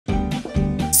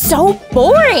so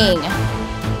boring!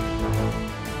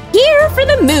 Here for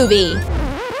the movie!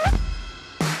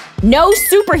 No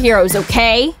superheroes,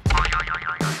 okay?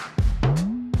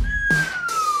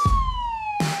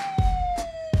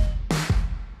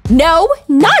 No,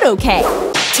 not okay!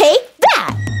 Take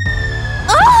that!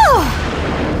 Oh!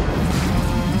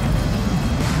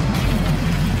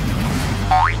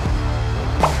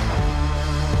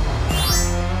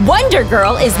 Wonder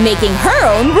Girl is making her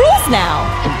own rules now!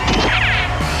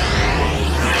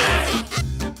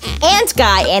 Ant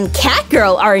Guy and Cat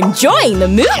Girl are enjoying the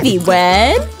movie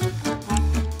when…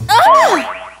 Oh!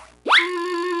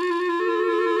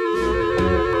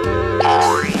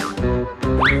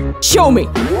 Show me!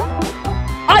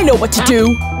 I know what to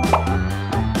do!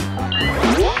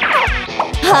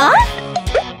 Huh?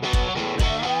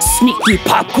 Sneaky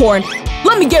popcorn!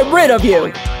 Let me get rid of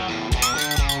you!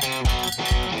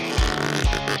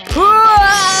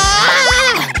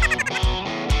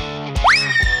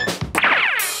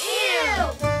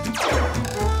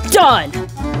 Done!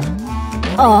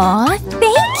 Aw,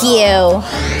 thank you!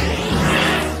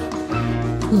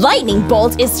 Lightning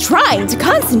Bolt is trying to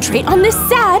concentrate on this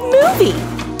sad movie!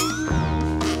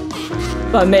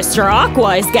 But Mr.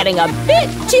 Aqua is getting a bit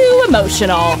too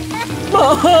emotional!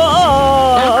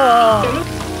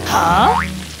 Huh?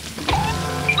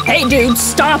 Hey dude,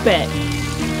 stop it!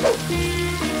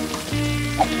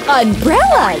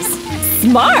 Umbrellas!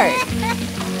 Smart!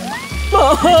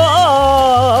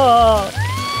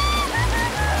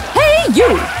 Hey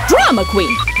you! Drama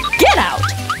queen! Get out!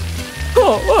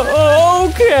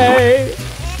 Okay.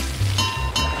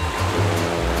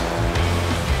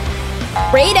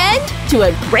 Great end to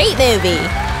a great movie!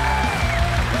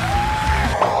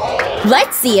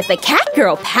 Let's see if the cat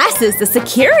girl passes the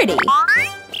security!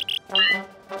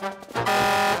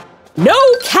 No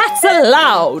cats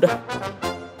allowed!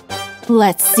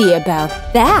 Let's see about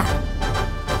that!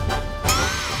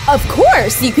 Of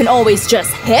course, you can always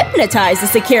just hypnotize the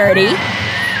security!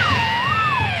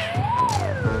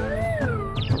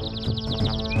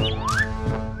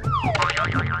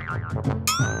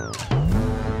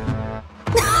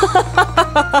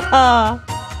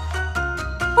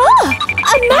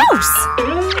 A mouse!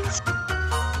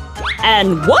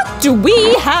 And what do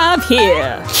we have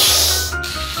here?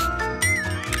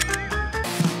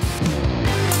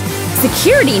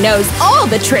 Security knows all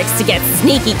the tricks to get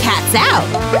sneaky cats out!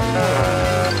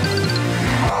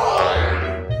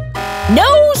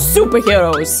 No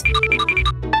superheroes!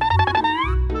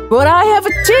 But I have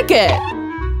a ticket!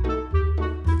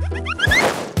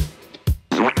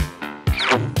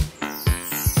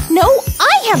 No,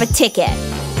 I have a ticket!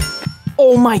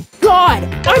 Oh my god!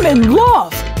 I'm in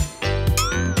love!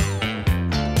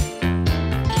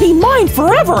 Be mine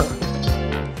forever!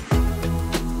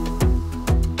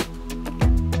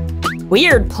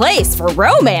 Weird place for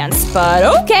romance, but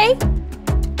okay!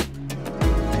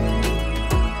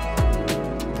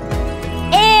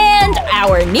 And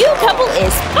our new couple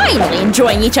is finally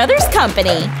enjoying each other's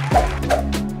company!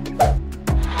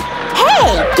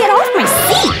 Hey! Get off my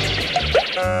seat!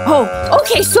 Oh,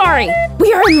 okay, sorry!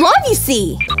 We are in love, you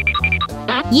see!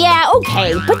 Yeah,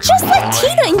 okay, but just let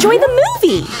Tina enjoy the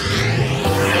movie!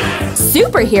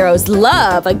 Superheroes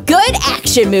love a good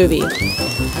action movie!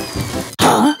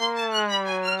 Huh?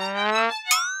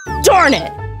 Darn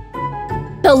it!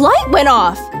 The light went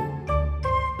off!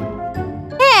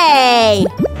 Hey!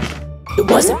 It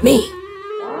wasn't me!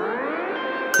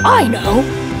 I know!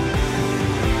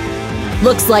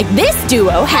 Looks like this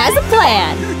duo has a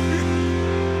plan!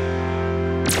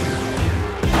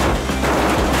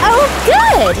 Oh,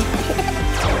 good!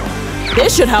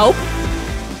 This should help!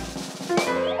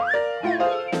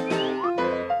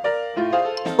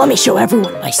 Let me show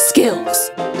everyone my skills!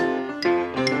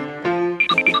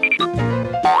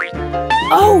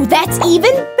 Oh, that's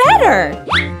even better!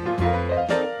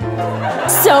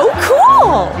 So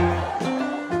cool!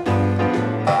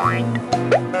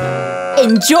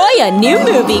 Enjoy a new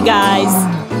movie, guys!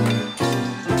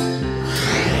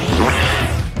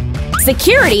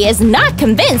 Security is not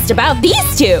convinced about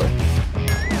these two!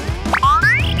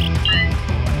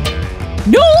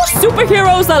 No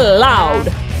superheroes allowed!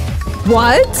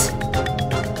 What?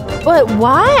 But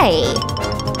why?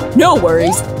 No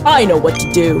worries, I know what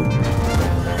to do.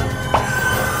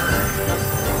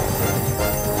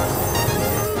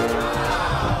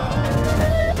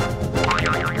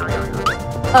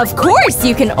 Of course,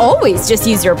 you can always just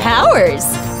use your powers!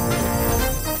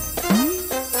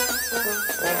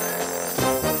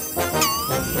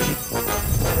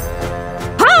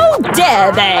 How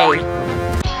dare they!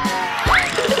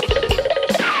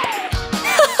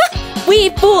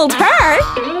 We fooled her!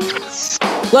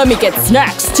 Let me get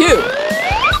snacks, too.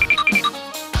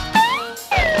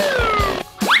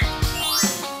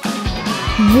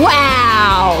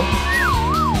 Wow!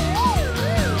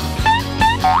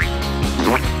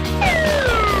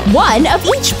 One of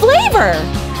each flavor!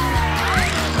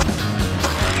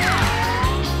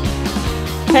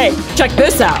 Hey, check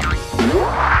this out.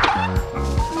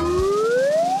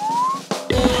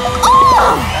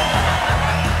 Oh!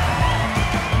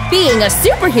 Being a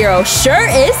superhero sure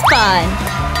is fun!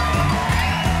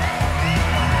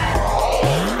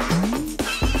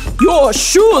 Your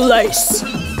shoelace!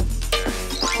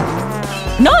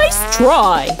 Nice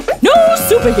try! No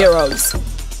superheroes!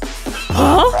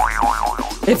 Huh?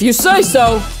 If you say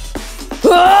so.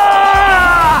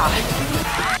 Ah!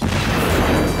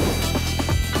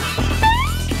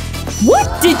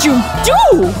 What did you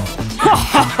do? Ha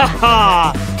ha ha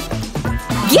ha!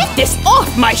 Get this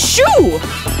off my shoe!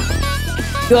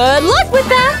 Good luck with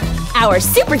that! Our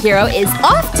superhero is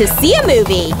off to see a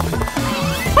movie!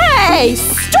 Hey,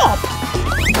 stop!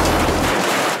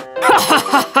 Ha ha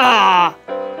ha ha!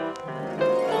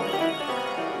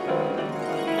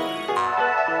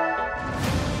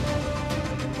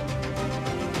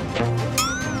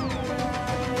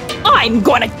 I'm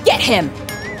gonna get him!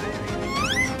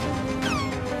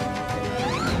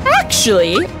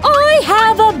 Actually, I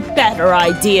have a better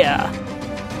idea.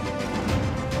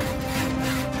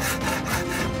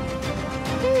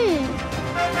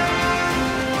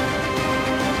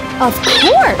 Of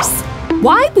course!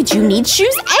 Why would you need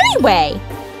shoes anyway?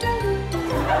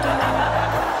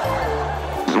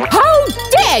 How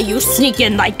dare you sneak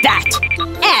in like that?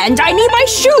 And I need my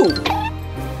shoe!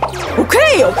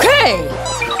 Okay, okay!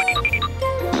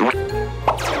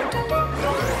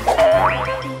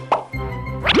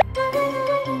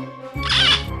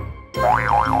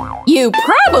 You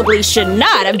probably should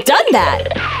not have done that!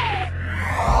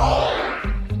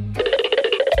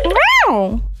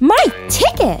 Wow! My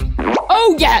ticket!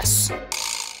 Oh, yes!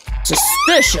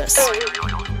 Suspicious!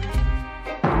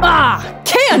 Ah!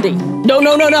 Candy! No,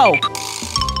 no, no, no!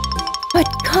 But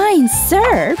kind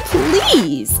sir,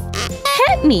 please!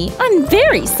 Pet me, I'm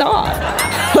very soft!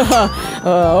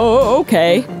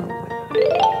 Okay.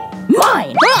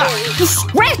 Mine! Ah! You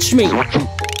scratched me!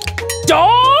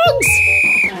 Dogs!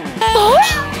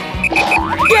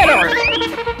 Get her!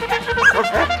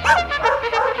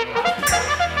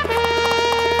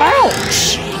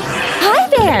 Ouch! Hi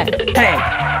there! Hey!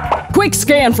 Quick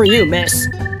scan for you, miss!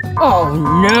 Oh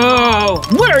no!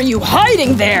 What are you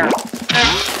hiding there?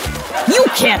 You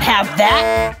can't have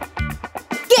that!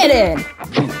 Get in!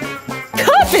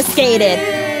 Confiscated!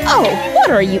 Oh, what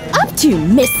are you up to,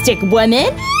 mystic woman?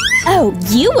 Oh,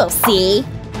 you will see!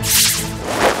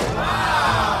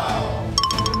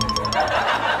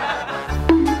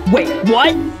 Wait,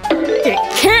 what? It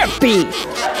can't be!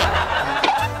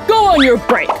 Go on your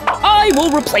break! I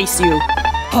will replace you!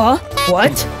 Huh?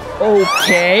 What?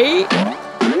 Okay…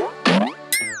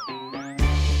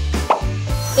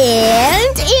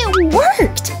 And it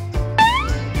worked!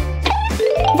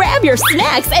 Grab your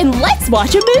snacks and let's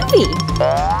watch a movie!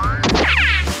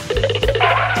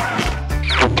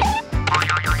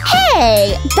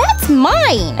 Hey, that's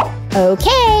mine!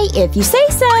 Okay, if you say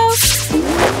so.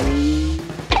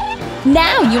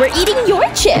 Now you are eating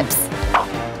your chips!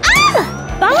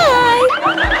 Ah! Bye!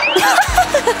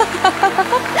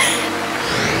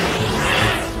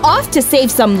 Off to save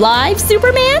some lives,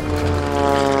 Superman?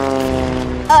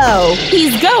 Oh,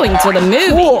 he's going to the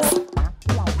movies!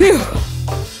 Phew!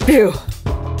 Phew!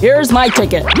 Here's my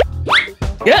ticket!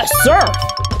 Yes, sir!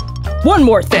 One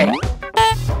more thing!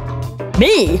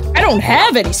 Me? I don't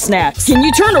have any snacks! Can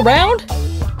you turn around?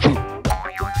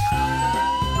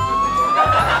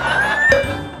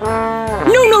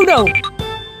 No, no, no!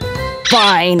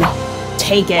 Fine.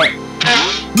 Take it.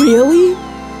 Really?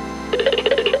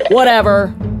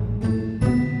 Whatever.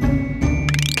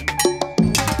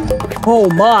 Oh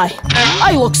my!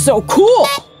 I look so cool!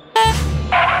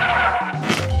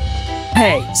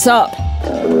 Hey, sup?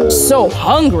 So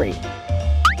hungry.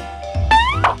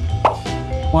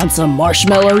 Want some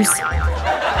marshmallows?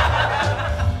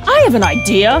 I have an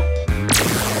idea!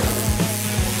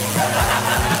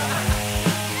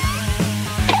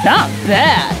 Not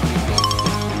bad!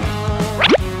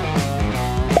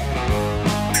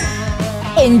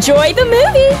 Enjoy the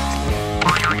movie!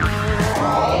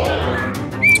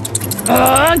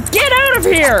 Get out of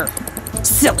here!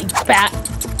 Silly bat!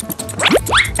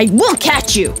 I will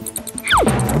catch you!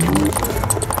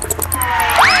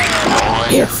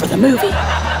 Here for the movie!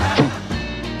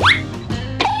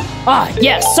 Ah,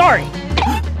 yes, sorry!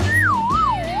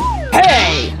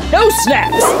 Hey! No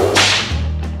snacks!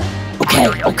 Okay,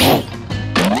 okay.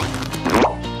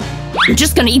 You're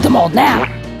just gonna eat them all now.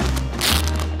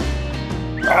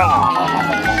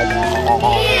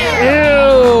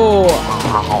 Ew!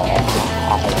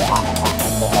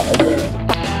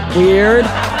 Weird,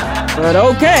 but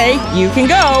okay, you can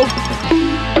go.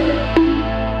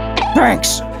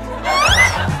 Thanks.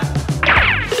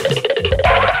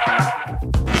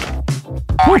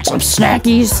 Want some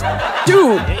snackies?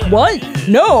 Dude, what?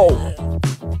 No!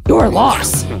 Your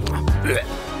loss.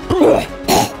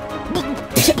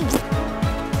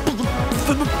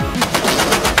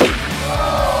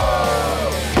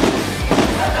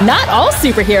 Not all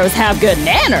superheroes have good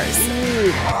manners.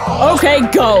 Okay,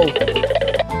 go.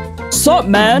 Sup,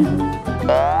 man?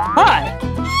 Hi.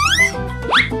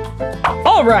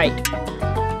 All right.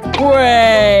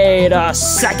 Wait a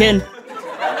second.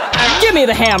 Give me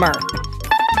the hammer.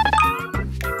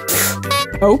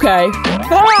 Okay.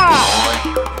 Ah!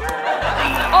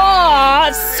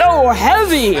 Ah, so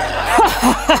heavy.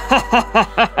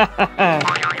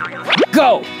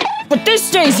 Go. But this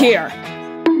stays here.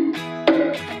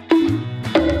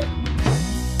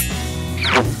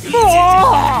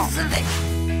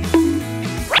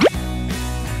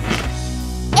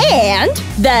 And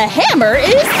the hammer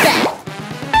is back.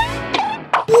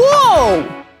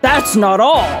 Whoa! That's not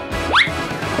all.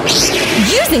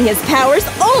 Using his powers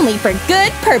only for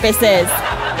good purposes.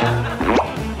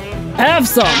 Have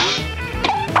some.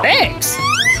 Thanks.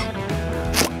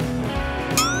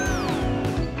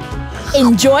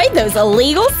 Enjoy those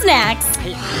illegal snacks.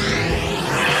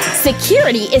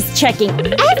 Security is checking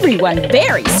everyone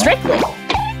very strictly.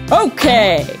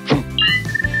 Okay.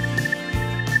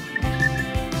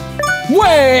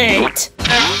 Wait!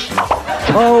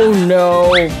 Oh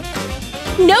no.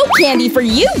 No candy for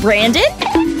you, Brandon.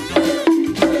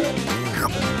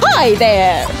 Hi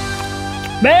there.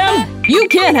 Ma'am, you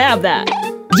can't have that.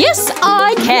 Yes,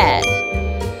 I can.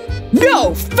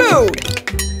 No food!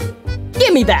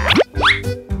 Give me that.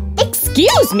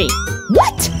 Excuse me.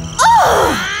 What?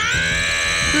 Oh!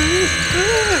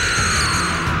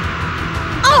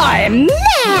 I'm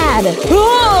mad.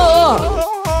 Ah!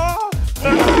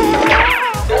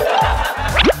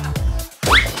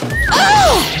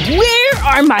 Oh, where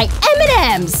are my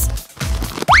M&Ms?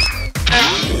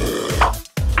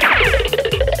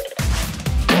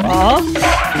 Huh?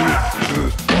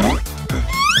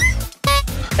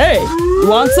 Hey, you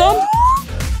want some?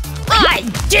 I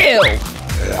do.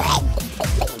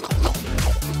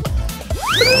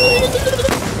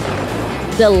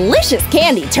 Delicious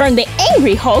candy turned the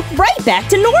angry Hulk right back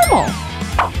to normal.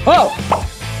 Oh,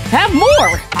 have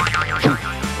more.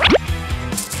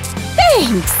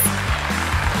 Thanks.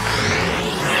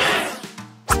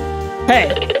 Hey,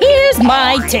 here's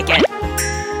my ticket.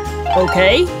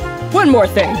 Okay, one more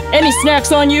thing. Any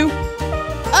snacks on you?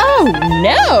 Oh,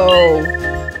 no.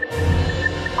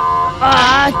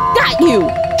 Got you.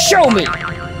 Show me.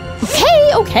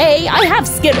 Okay, I have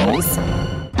Skittles.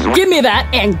 Give me that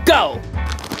and go.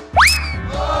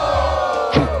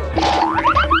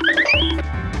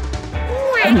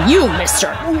 And you,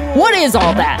 mister, what is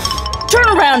all that?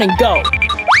 Turn around and go.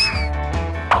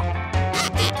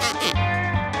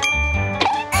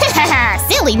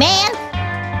 Silly man.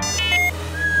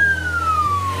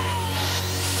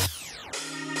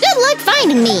 Good luck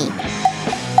finding me.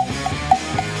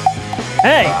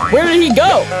 Hey, where did he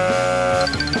go?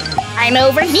 I'm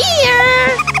over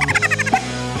here.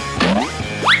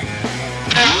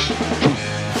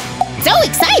 So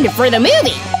excited for the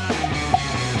movie.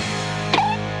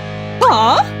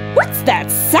 Aw, what's that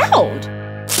sound?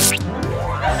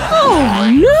 Oh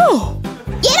no!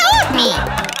 Get off me!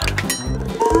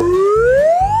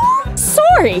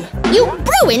 Sorry, you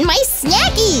ruined my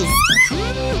snackies!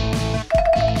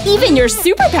 Even your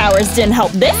superpowers didn't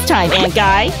help this time, Ant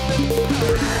Guy.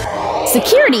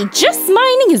 Security just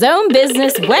minding his own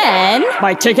business when…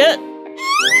 My ticket?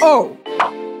 Oh!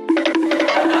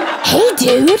 Hey,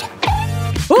 dude!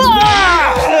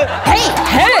 Ah!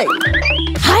 Hey!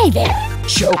 Hi there!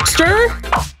 Jokester?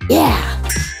 Yeah.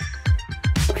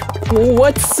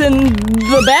 What's in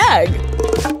the bag?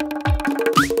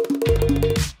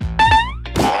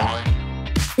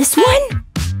 This one?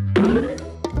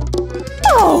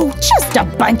 Oh, just a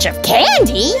bunch of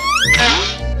candy!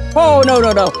 Oh, no.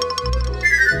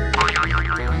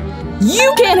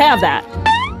 You can't have that!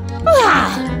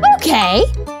 Ah, okay.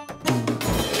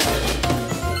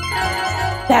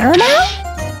 Better now?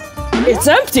 It's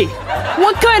empty!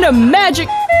 What kind of magic…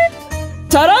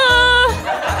 Ta-da!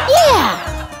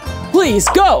 Yeah! Please,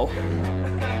 go!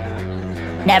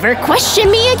 Never question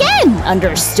me again,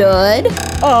 understood?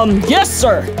 Yes,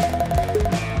 sir!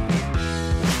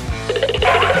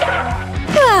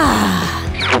 Ah.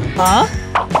 Huh?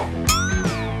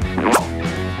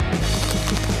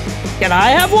 Can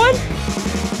I have one?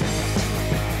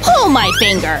 Pull my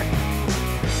finger.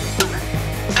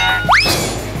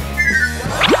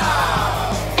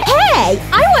 Hey,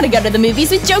 I want to go to the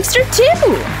movies with Jokester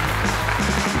too.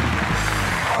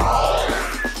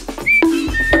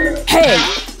 Hey,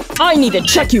 I need to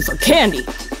check you for candy.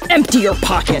 Empty your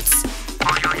pockets.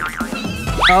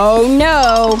 Oh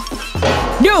no.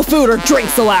 No food or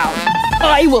drinks allowed.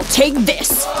 I will take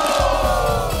this.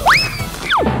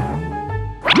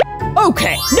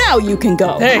 Okay, now you can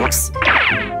go. Thanks.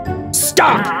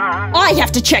 Stop! I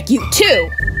have to check you too.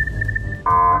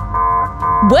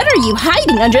 What are you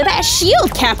hiding under that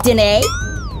shield, Captain A?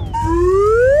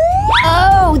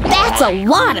 Oh, that's a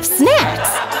lot of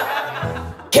snacks.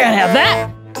 Can't have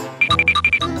that.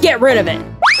 Get rid of it.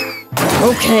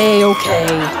 Okay.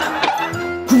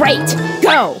 Great,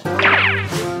 go.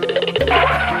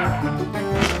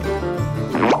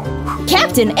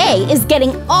 Captain A is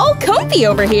getting all comfy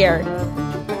over here.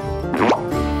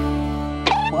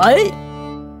 What?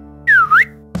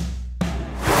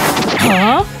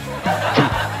 Huh?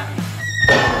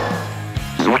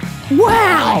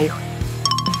 Wow!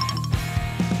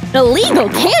 Illegal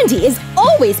candy is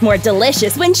always more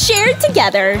delicious when shared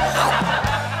together.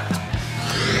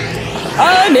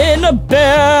 I'm in a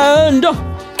band!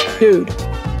 Dude.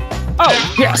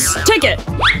 Oh, yes, ticket!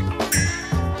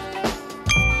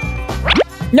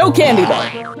 No candy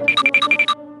bar.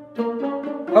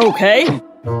 Okay.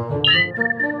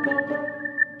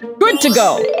 Good to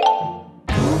go.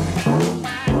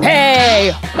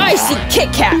 Hey, I see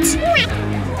Kit Kats.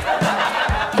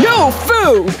 No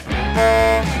food!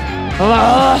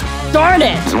 Darn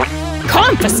it!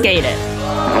 Confiscate it!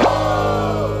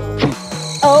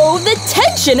 Oh, the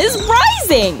tension is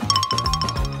rising!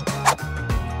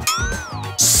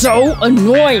 So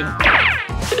annoying!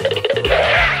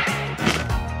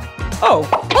 Oh,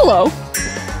 hello.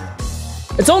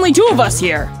 It's only two of us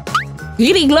here.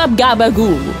 Giddy glub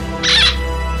gabagoo.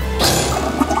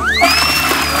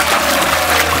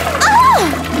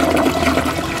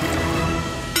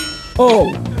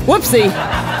 Oh, whoopsie.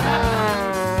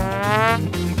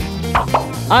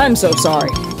 I'm so sorry,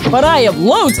 but I have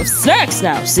loads of snacks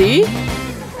now, see?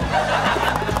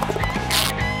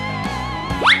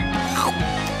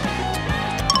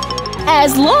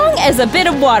 As long as a bit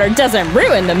of water doesn't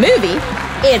ruin the movie,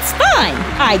 it's fine,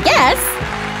 I guess.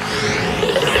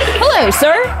 Hello,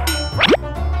 sir.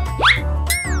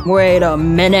 Wait a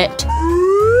minute.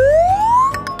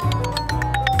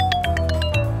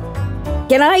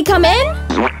 Can I come in?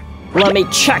 Let me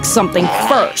check something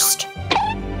first.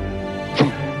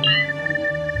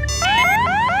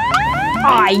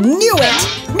 I knew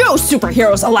it! No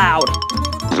superheroes allowed!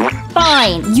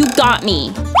 Fine, you got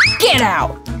me. Get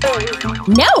out!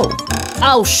 No!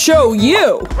 I'll show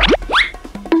you!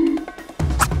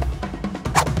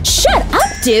 Shut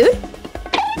up, dude!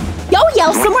 Go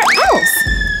yell somewhere else!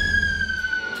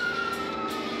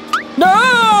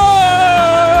 No!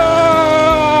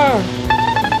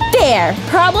 There,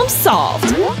 problem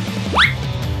solved.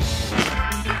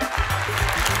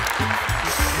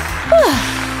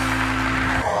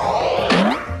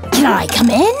 Can I come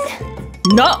in?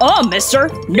 Nuh-uh, mister!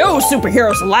 No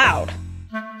superheroes allowed!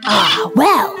 Ah,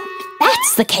 well, if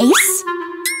that's the case.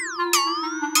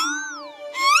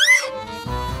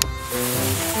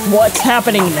 What's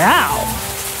happening now?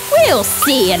 We'll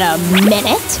see in a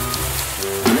minute.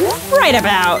 Right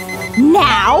about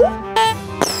Now?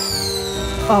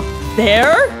 up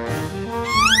there?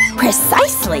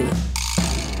 Precisely.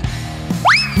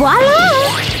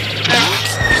 Voila!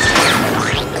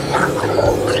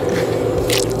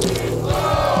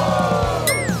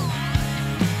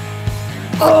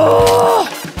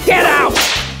 Get out!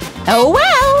 Oh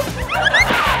well!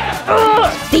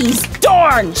 These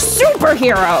darn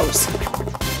superheroes!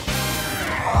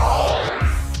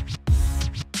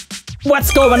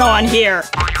 What's going on here?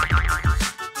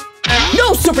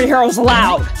 No superheroes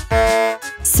allowed!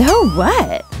 So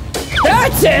what?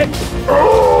 That's it!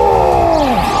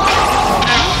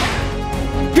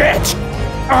 Get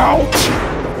out!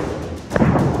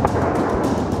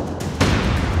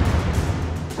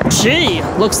 Gee,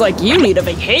 looks like you need a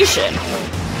vacation.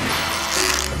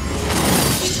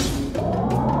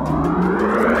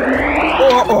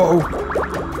 Uh-oh.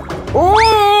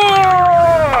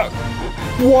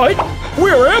 What?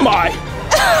 Where am I?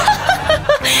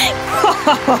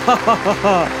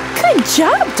 Good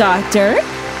job, Doctor.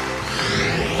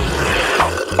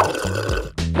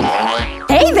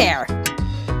 Hey there!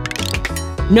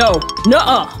 No,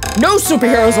 nuh-uh. No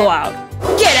superheroes allowed.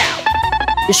 Get out!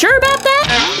 You sure about that?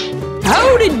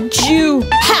 How did you…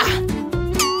 Ha!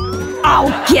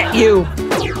 I'll get you!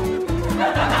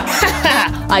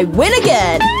 Ha! I win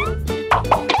again!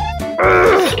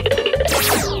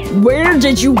 Where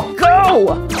did you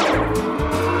go?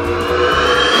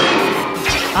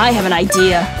 I have an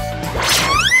idea.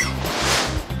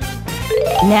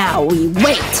 Now we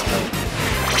wait.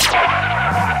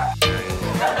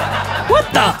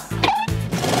 What the?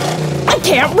 I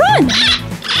can't run!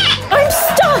 I'm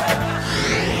stuck!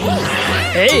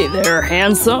 Hey there,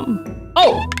 handsome.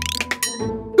 Oh!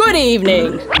 Good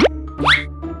evening!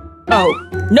 Oh,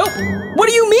 nope! What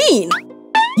do you mean?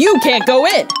 You can't go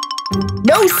in!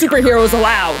 No superheroes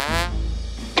allowed!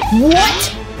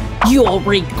 What? You'll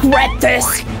regret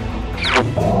this!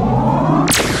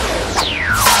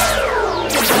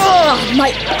 Ugh,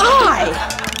 my eye!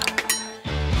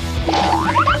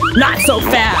 Not so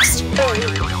fast!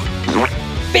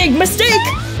 Big mistake!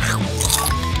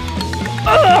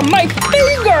 Ugh, my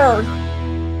finger!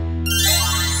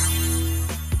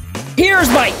 Here's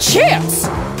my chance!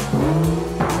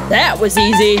 That was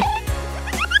easy.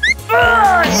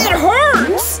 Ugh, it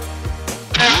hurts!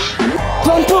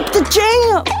 Pump up the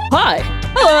jam! Hi.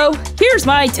 Hello. Here's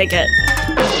my ticket.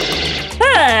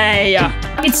 Hey!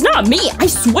 It's not me, I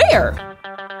swear!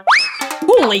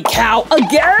 Holy cow,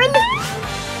 again?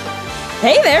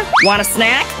 Hey there, want a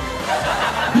snack?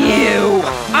 You!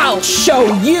 I'll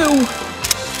show you!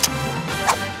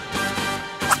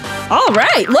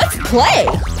 Alright, let's play!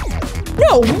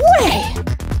 No way!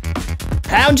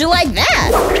 How'd you like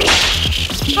that?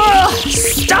 Ugh,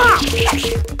 stop!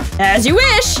 As you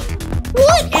wish!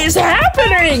 What is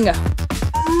happening?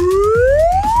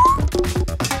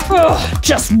 Ugh,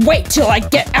 just wait till I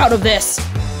get out of this!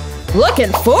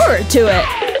 Looking forward to it!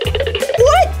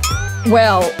 What?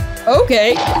 Well,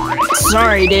 okay.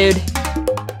 Sorry, dude.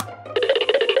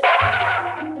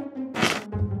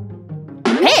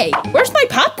 Hey, where's my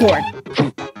popcorn?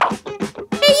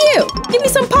 Hey you, give me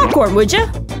some popcorn, would ya?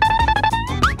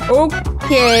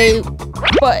 Okay,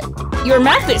 but your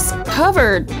mouth is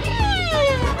covered.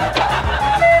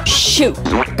 Shoot,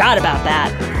 forgot about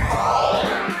that.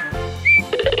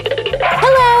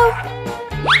 Hello.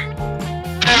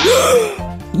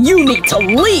 You need to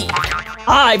leave.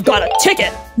 I've got a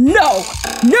ticket. No,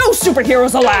 no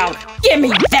superheroes allowed. Give me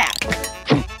that.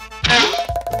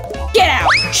 Get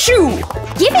out, shoo.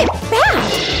 Give it back!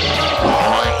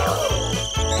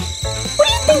 What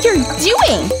do you think you're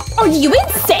doing? Are you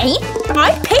insane?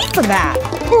 I paid for that!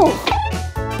 Ooh.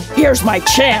 Here's my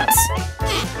chance!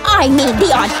 I mean,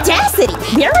 the audacity!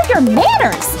 Where are your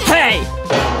manners? Hey!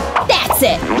 That's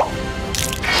it!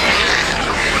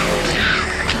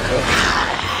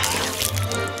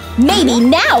 Maybe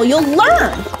now you'll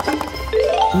learn!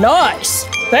 Nice!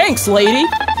 Thanks, lady!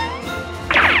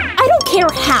 I don't care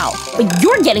how, but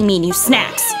you're getting me new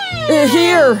snacks.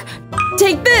 Here!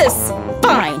 Take this!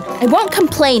 Fine, I won't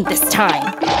complain this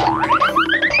time.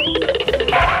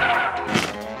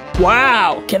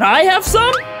 Wow, can I have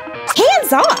some?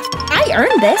 Hands off! I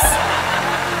earned this.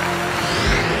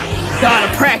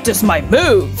 Gotta practice my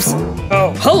moves.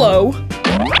 Oh, hello.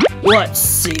 Let's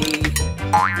see.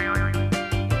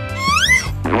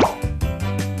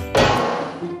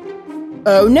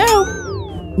 Oh no.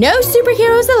 No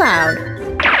superheroes allowed.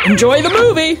 Enjoy the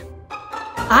movie.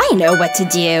 I know what to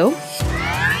do.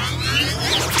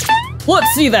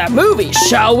 Let's see that movie,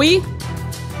 shall we?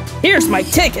 Here's my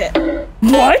ticket.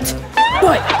 What?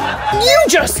 But you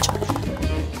just...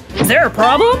 Is there a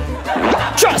problem?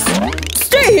 Just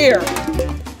stay here.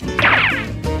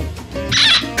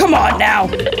 Come on now.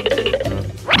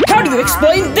 How do you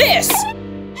explain this?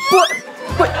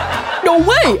 But, no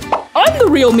way. I'm the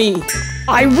real me.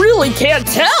 I really can't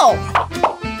tell.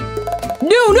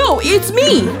 No, it's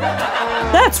me.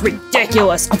 That's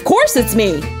ridiculous. Of course it's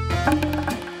me.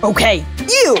 Okay,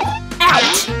 you,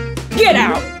 out. Get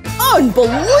out.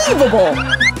 Unbelievable.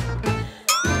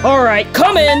 All right,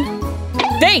 come in.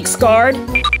 Thanks, guard.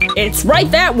 It's right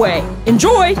that way.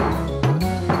 Enjoy.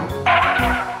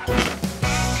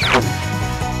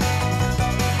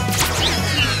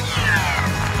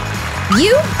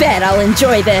 You bet I'll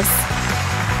enjoy this.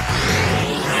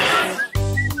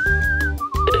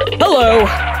 Hello.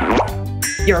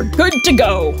 You're good to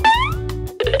go.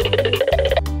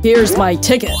 Here's my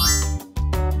ticket.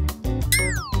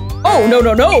 Oh, no,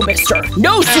 mister.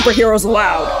 No superheroes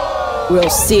allowed.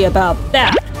 We'll see about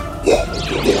that.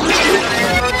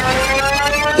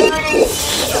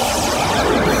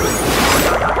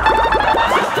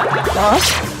 Huh?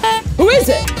 Who is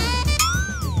it?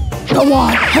 Come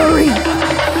on, hurry!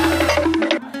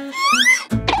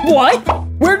 What?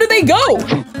 Where did they go?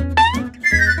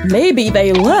 Maybe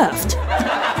they left.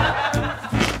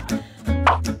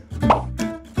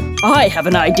 I have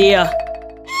an idea.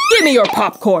 Give me your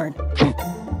popcorn.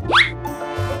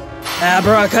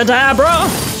 Abracadabra!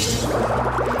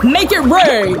 Make it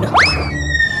rain!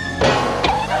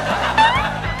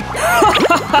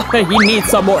 He needs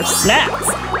some more snacks.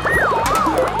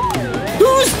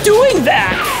 Who's doing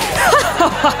that?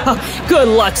 Good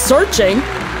luck searching.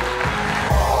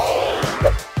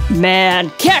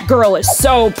 Man, Catgirl is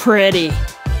so pretty.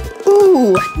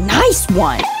 Ooh, nice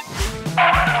one.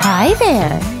 Hi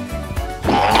there.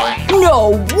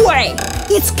 No way!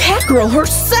 It's Catgirl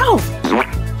herself!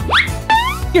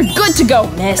 You're good to go,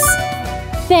 miss.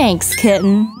 Thanks,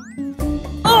 kitten.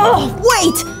 Oh,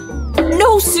 wait!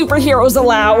 No superheroes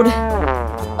allowed.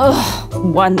 Ugh,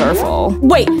 wonderful.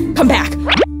 Wait, come back.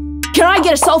 Can I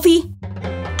get a selfie?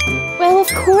 Well, of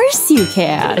course you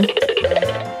can.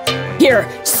 Here,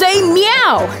 say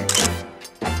meow.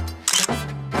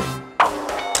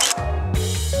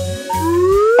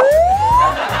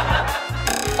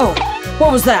 Oh,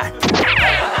 what was that?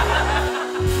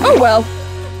 Oh well.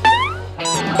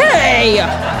 Hey!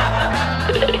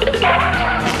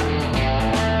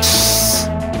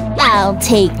 I'll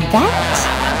take that.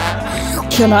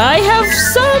 Can I have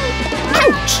some?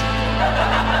 Ouch!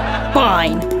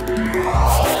 Fine.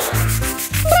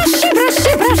 Brushy,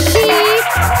 brushy, brushy.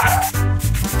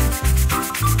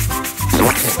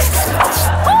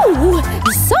 Oh,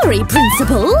 sorry,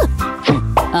 Principal.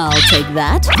 I'll take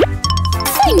that.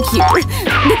 Thank you.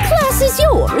 The class is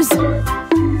yours.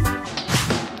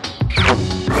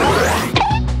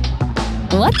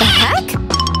 What the heck?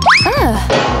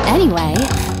 Anyway,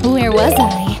 where was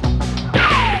I?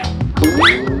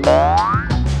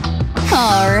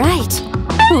 All right,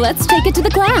 let's take it to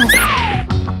the class.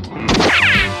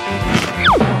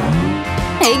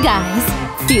 Hey guys,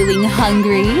 feeling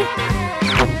hungry?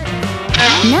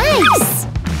 Nice!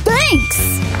 Thanks!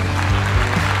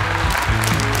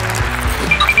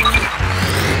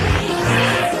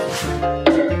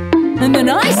 And then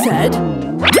I said,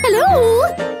 hello!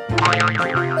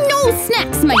 No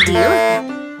snacks, my dear.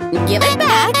 Give it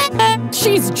back.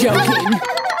 She's joking.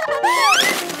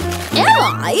 Am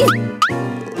I?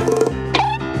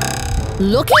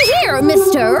 Looky here,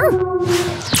 mister.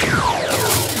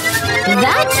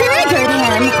 That triggered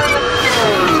him.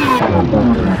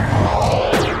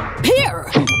 Here,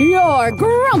 you're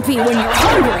grumpy when you're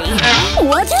hungry.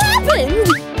 What happened?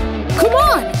 Come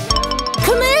on,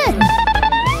 come in.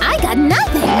 I got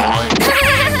nothing.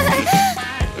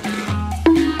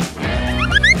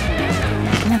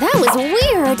 Now that was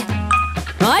weird.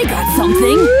 I got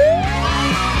something.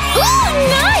 Ooh,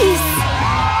 nice!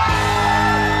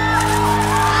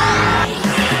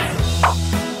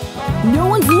 No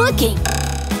one's looking.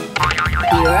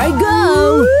 Here I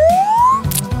go.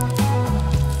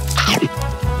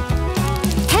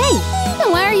 Hey,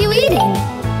 why are you eating?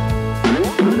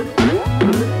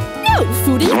 No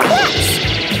food in class.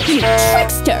 You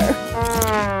trickster.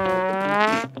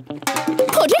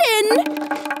 Put it in.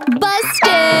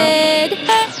 Busted.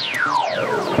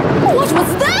 What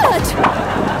was that?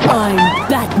 I'm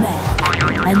Batman,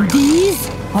 and these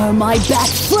are my bat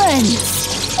friends.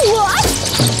 What?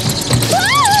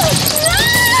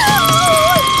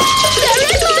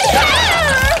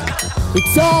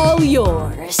 It's all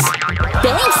yours.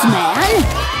 Thanks, man.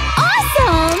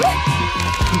 Awesome!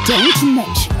 Don't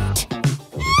mention it.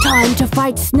 Time to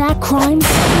fight snack crimes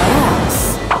somewhere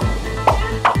else.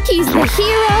 He's the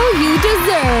hero you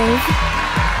deserve.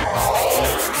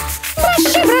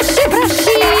 Brushy, brushy,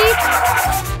 brushy.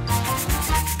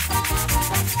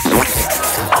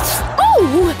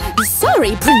 Oh,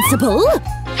 sorry, Principal.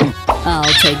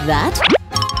 I'll take that.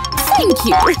 Thank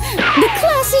you. The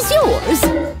class is yours.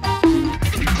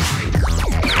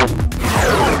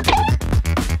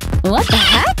 What the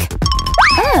heck?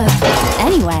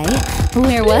 Anyway,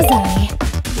 where was I?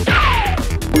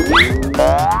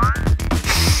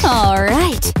 All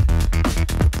right.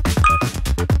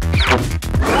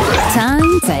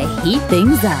 Time to heat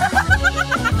things up.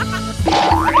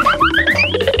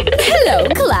 Hello,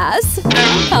 class.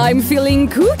 I'm feeling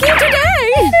kooky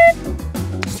today.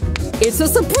 It's a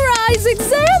surprise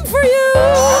exam for you.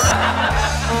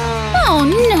 Oh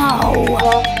no,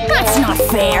 that's not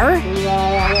fair.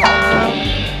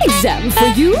 Exam for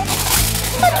you,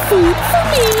 but food for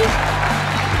me.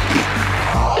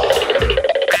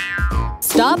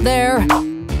 Stop there.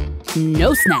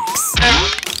 No snacks.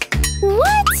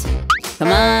 What?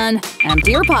 Come on,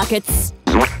 empty your pockets.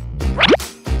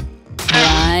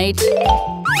 Right.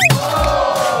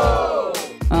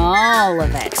 All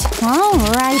of it. All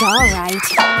right, all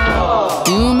right.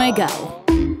 You may go.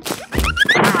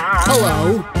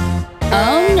 Hello.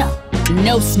 Oh no,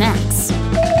 no snacks.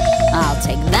 I'll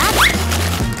take that.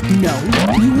 No,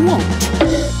 you won't.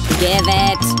 Give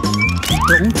it.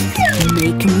 Don't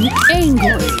make me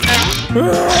angry.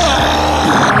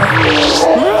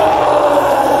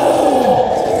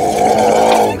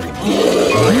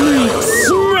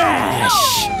 Smash!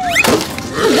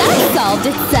 That solved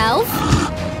itself.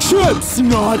 Chips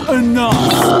not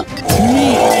enough.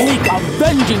 Me take a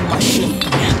vending machine.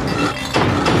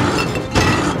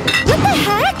 What the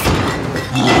heck?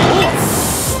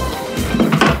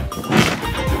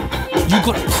 You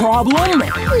got a problem?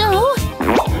 No.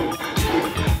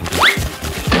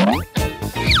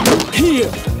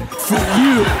 Here, for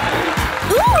you.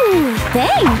 Ooh,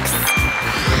 thanks.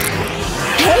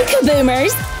 Hey,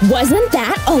 Kaboomers! Wasn't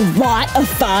that a lot of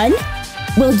fun?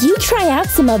 Will you try out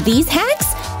some of these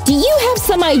hacks? Do you have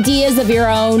some ideas of your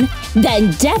own?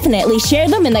 Then definitely share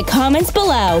them in the comments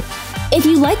below. If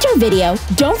you liked our video,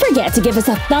 don't forget to give us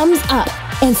a thumbs up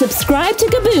and subscribe to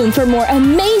Kaboom for more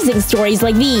amazing stories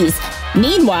like these.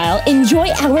 Meanwhile, enjoy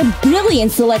our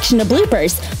brilliant selection of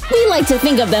bloopers. We like to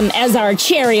think of them as our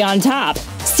cherry on top.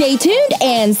 Stay tuned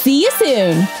and see you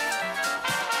soon!